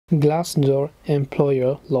Glassdoor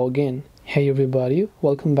employer login. Hey everybody,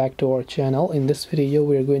 welcome back to our channel. In this video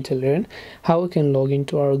we are going to learn how we can log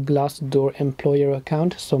into our Glassdoor employer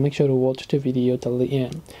account, so make sure to watch the video till the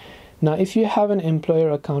end. Now if you have an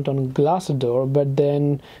employer account on Glassdoor but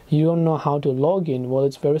then you don't know how to log in, well,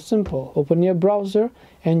 it's very simple. Open your browser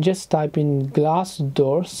and just type in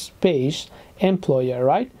Glassdoor space employer,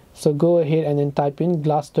 right? So go ahead and then type in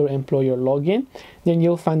Glassdoor employer login. Then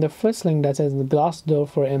you'll find the first link that says Glassdoor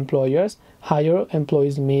for employers, hire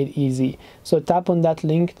employees made easy. So tap on that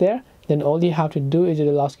link there. Then all you have to do is it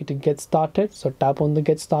will ask you to get started. So tap on the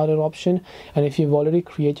get started option. And if you've already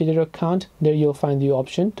created your account, there you'll find the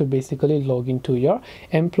option to basically log into your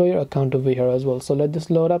employer account over here as well. So let this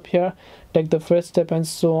load up here. Take the first step and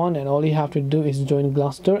so on, and all you have to do is join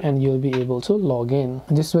Glassdoor and you'll be able to log in.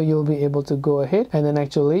 This way you'll be able to go ahead and then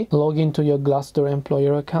actually log into your Glassdoor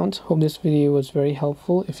employer account. Hope this video was very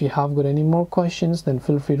helpful. If you have got any more questions, then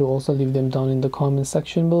feel free to also leave them down in the comment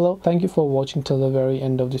section below. Thank you for watching till the very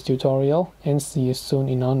end of this tutorial, and see you soon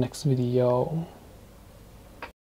in our next video.